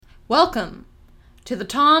Welcome to the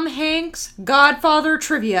Tom Hanks Godfather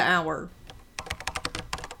Trivia Hour.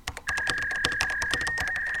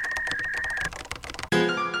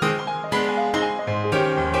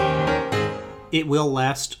 It will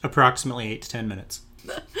last approximately 8 to 10 minutes.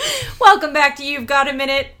 Welcome back to You've Got a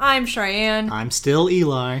Minute. I'm Cheyenne. I'm still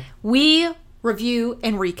Eli. We review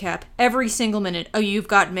and recap every single minute of You've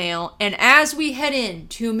Got Mail, and as we head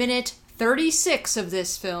into minute 36 of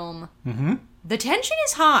this film, the tension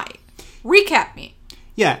is high. Recap me.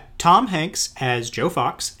 Yeah, Tom Hanks as Joe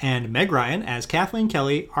Fox and Meg Ryan as Kathleen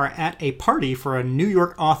Kelly are at a party for a New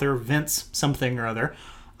York author, Vince something or other.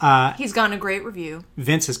 He's gotten a great review.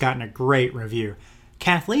 Vince has gotten a great review.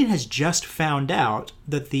 Kathleen has just found out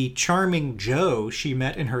that the charming Joe she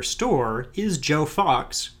met in her store is Joe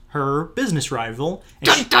Fox, her business rival.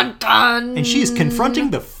 And Dun, dun, dun! And she is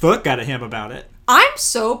confronting the fuck out of him about it. I'm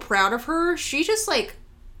so proud of her. She just,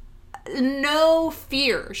 no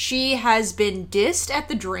fear. She has been dissed at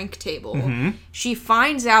the drink table. She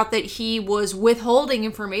finds out that he was withholding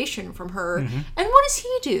information from her. And what does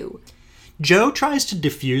he do? Joe tries to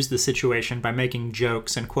diffuse the situation by making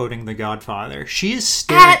jokes and quoting The Godfather. She is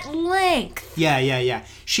staring... At length. Yeah.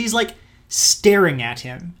 She's, staring at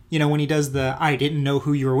him. You know, when he does the I didn't know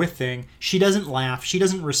who you were with thing. She doesn't laugh. She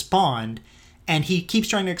doesn't respond. And he keeps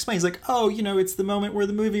trying to explain. He's like, it's the moment where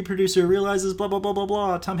the movie producer realizes blah, blah, blah, blah,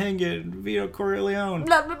 blah. Tom Hanks, Vito Corleone.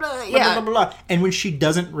 Blah, blah, blah. Blah, Yeah. blah, blah, blah. And when she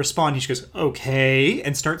doesn't respond, he just goes, okay,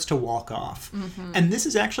 and starts to walk off. And this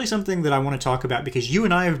is actually something that I want to talk about because you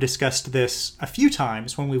and I have discussed this a few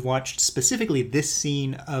times when we've watched specifically this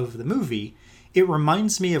scene of the movie. It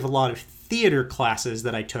reminds me of a lot of theater classes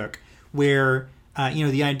that I took where,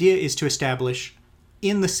 the idea is to establish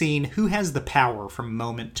in the scene who has the power from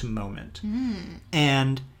moment to moment.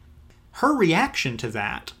 And her reaction to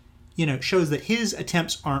that, shows that his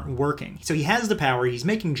attempts aren't working. So he has the power, he's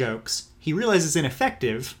making jokes, he realizes it's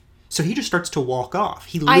ineffective, so he just starts to walk off.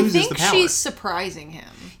 He loses the power. I think she's surprising him.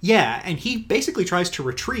 Yeah, and he basically tries to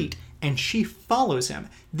retreat, and she follows him.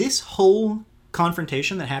 This whole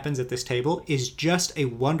confrontation that happens at this table is just a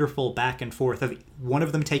wonderful back and forth of one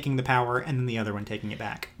of them taking the power and then the other one taking it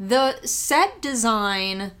back. The set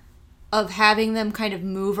design of having them kind of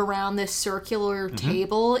move around this circular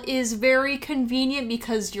table is very convenient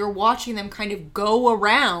because you're watching them kind of go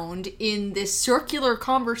around in this circular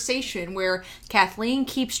conversation where Kathleen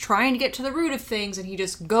keeps trying to get to the root of things and he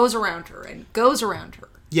just goes around her and goes around her.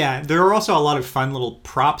 Yeah, there are also a lot of fun little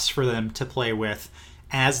props for them to play with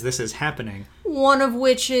as this is happening. One of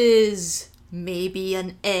which is maybe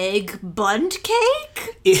an egg bunt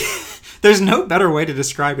cake? There's no better way to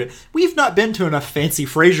describe it. We've not been to enough fancy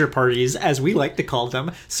Frasier parties, as we like to call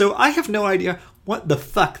them, so I have no idea what the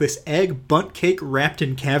fuck this egg bunt cake wrapped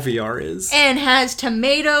in caviar is. And has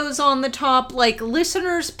tomatoes on the top.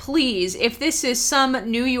 Listeners, please, if this is some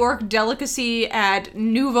New York delicacy at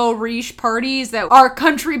nouveau riche parties that our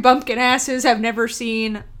country bumpkin asses have never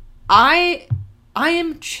seen, I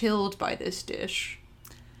am chilled by this dish.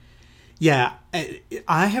 Yeah,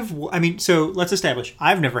 so let's establish,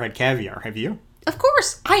 I've never had caviar, have you? Of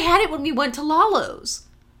course, I had it when we went to Lalo's.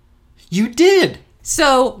 You did!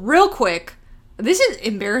 So, real quick, this is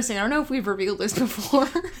embarrassing, I don't know if we've revealed this before.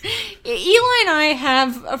 Eli and I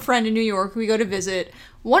have a friend in New York we go to visit.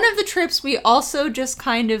 One of the trips we also just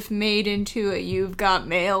kind of made into a You've Got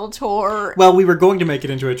Mail tour. Well, we were going to make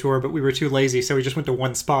it into a tour, but we were too lazy, so we just went to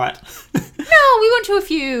one spot. No, we went to a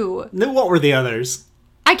few. What were the others?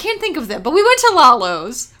 I can't think of them, but we went to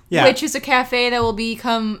Lalo's, yeah. Which is a cafe that will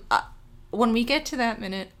become... when we get to that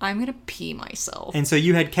minute, I'm going to pee myself. And so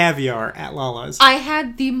you had caviar at Lalo's. I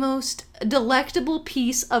had the most delectable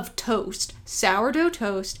piece of toast, sourdough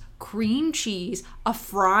toast, cream cheese, a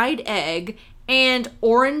fried egg, and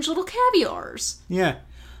orange little caviars. Yeah.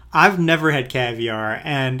 I've never had caviar,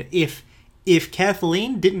 and if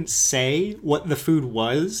Kathleen didn't say what the food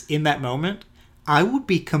was in that moment, I would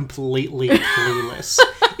be completely clueless.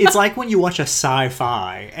 It's like when you watch a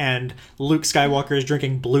sci-fi and Luke Skywalker is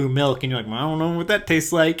drinking blue milk and you're like, well, I don't know what that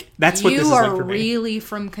tastes like. That's what this is like for me. You are really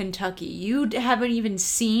from Kentucky. You haven't even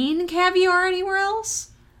seen caviar anywhere else?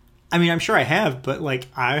 I mean, I'm sure I have, but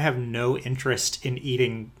I have no interest in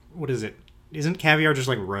eating, what is it? Isn't caviar just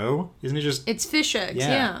raw? Isn't it just... It's fish eggs,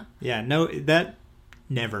 yeah. Yeah, no, that...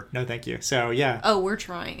 Never. No, thank you. So, yeah. Oh, we're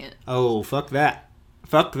trying it. Oh, fuck that.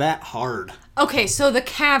 Fuck that hard. Okay, so the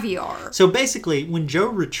caviar. So basically, when Joe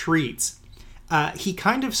retreats, he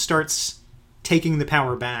kind of starts taking the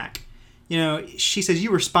power back. She says,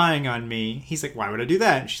 you were spying on me. He's like, why would I do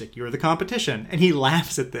that? And she's like, you're the competition. And he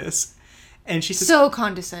laughs at this. And she says, so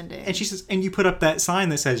condescending. and she says, and you put up that sign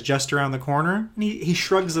that says just around the corner? And he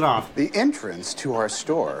shrugs it off. The entrance to our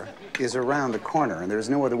store is around the corner, and there's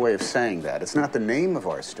no other way of saying that. It's not the name of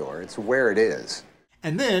our store, it's where it is.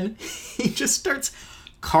 And then he just starts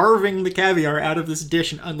carving the caviar out of this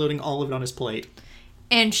dish and unloading all of it on his plate.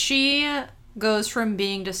 And she goes from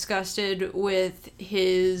being disgusted with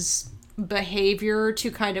his behavior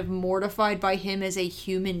to kind of mortified by him as a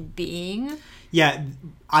human being. Yeah,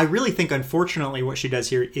 I really think, unfortunately, what she does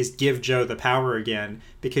here is give Joe the power again,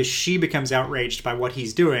 because she becomes outraged by what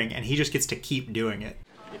he's doing, and he just gets to keep doing it.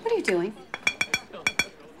 What are you doing?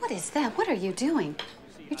 What is that? What are you doing?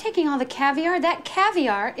 You're taking all the caviar? That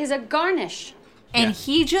caviar is a garnish. And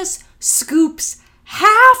he just scoops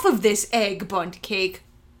half of this egg bunt cake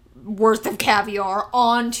worth of caviar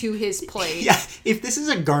onto his plate. Yeah, if this is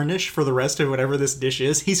a garnish for the rest of whatever this dish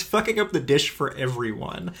is, he's fucking up the dish for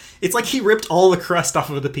everyone. It's like he ripped all the crust off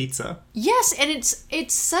of the pizza. Yes, and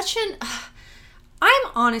it's such an...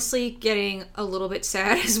 I'm honestly getting a little bit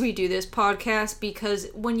sad as we do this podcast, because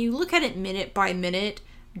when you look at it minute by minute,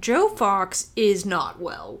 Joe Fox is not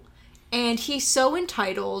well. And he's so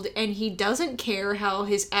entitled, and he doesn't care how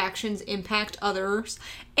his actions impact others.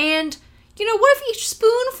 And, you know, what if each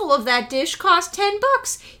spoonful of that dish cost $10? He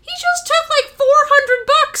just took like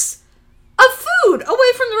 $400 of food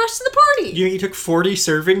away from the rest of the party. You took 40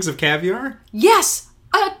 servings of caviar? Yes!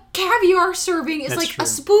 A caviar serving is That's like true. a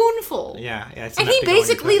spoonful. Yeah. It's And enough he to go on your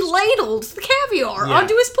basically toast. ladled the caviar Yeah.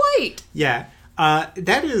 onto his plate. Yeah.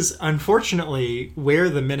 That is, unfortunately, where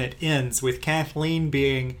the minute ends, with Kathleen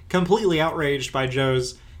being completely outraged by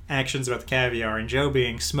Joe's actions about the caviar, and Joe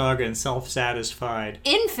being smug and self-satisfied.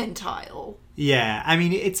 Infantile. Yeah, I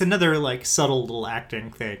mean, it's another, like, subtle little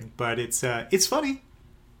acting thing, but it's funny.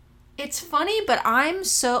 It's funny, but I'm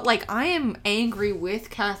so, like, I am angry with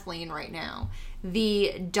Kathleen right now.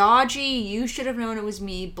 The dodgy, you should have known it was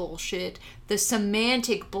me bullshit, the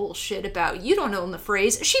semantic bullshit about you don't own the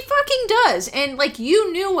phrase, she fucking does. And, like,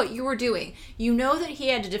 you knew what you were doing. You know that he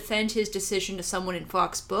had to defend his decision to someone in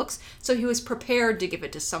Fox Books, so he was prepared to give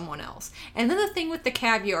it to someone else. And then the thing with the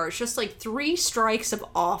caviar is just like 3 strikes of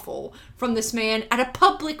awful from this man at a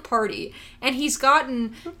public party. And he's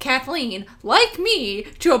gotten Kathleen, like me,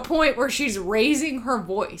 to a point where she's raising her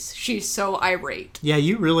voice. She's so irate. Yeah,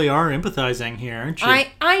 you really are empathizing here, aren't you?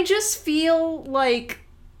 I just feel like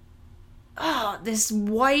this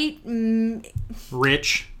white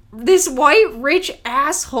Rich. rich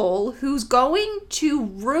asshole who's going to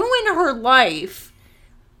ruin her life,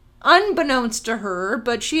 unbeknownst to her,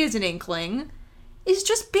 but she is an inkling, is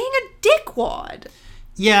just being a dickwad.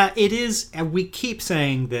 Yeah, it is, and we keep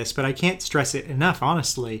saying this, but I can't stress it enough,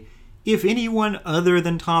 honestly. If anyone other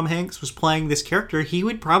than Tom Hanks was playing this character, he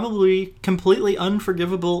would probably be completely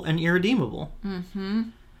unforgivable and irredeemable. Mm-hmm.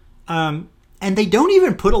 And they don't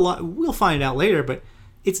even put a lot... We'll find out later, but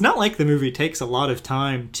it's not like the movie takes a lot of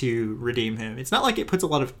time to redeem him. It's not like it puts a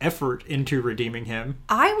lot of effort into redeeming him.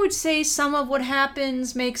 I would say some of what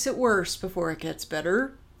happens makes it worse before it gets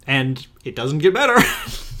better. And it doesn't get better.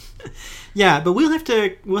 Yeah, but we'll have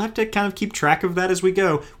to kind of keep track of that as we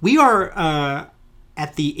go. We are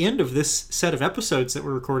at the end of this set of episodes that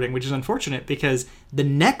we're recording, which is unfortunate because the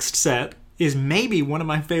next set is maybe one of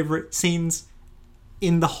my favorite scenes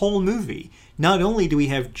in the whole movie. Not only do we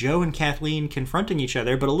have Joe and Kathleen confronting each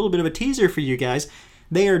other, but a little bit of a teaser for you guys.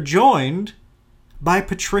 They are joined by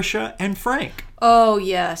Patricia and Frank. Oh,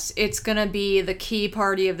 yes. It's gonna be the key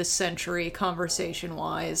party of the century,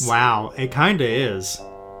 conversation-wise. Wow, it kinda is.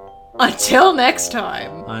 Until next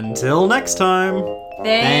time. Until next time.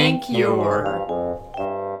 Thank you.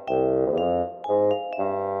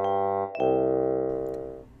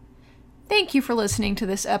 Thank you for listening to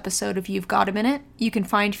this episode of You've Got a Minute. You can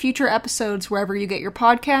find future episodes wherever you get your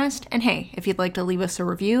podcast. And hey, if you'd like to leave us a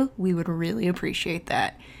review, we would really appreciate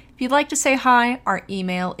that. If you'd like to say hi, our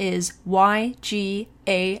email is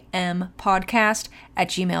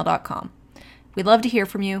ygampodcast@gmail.com. We'd love to hear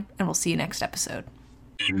from you, and we'll see you next episode.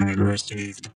 Email received.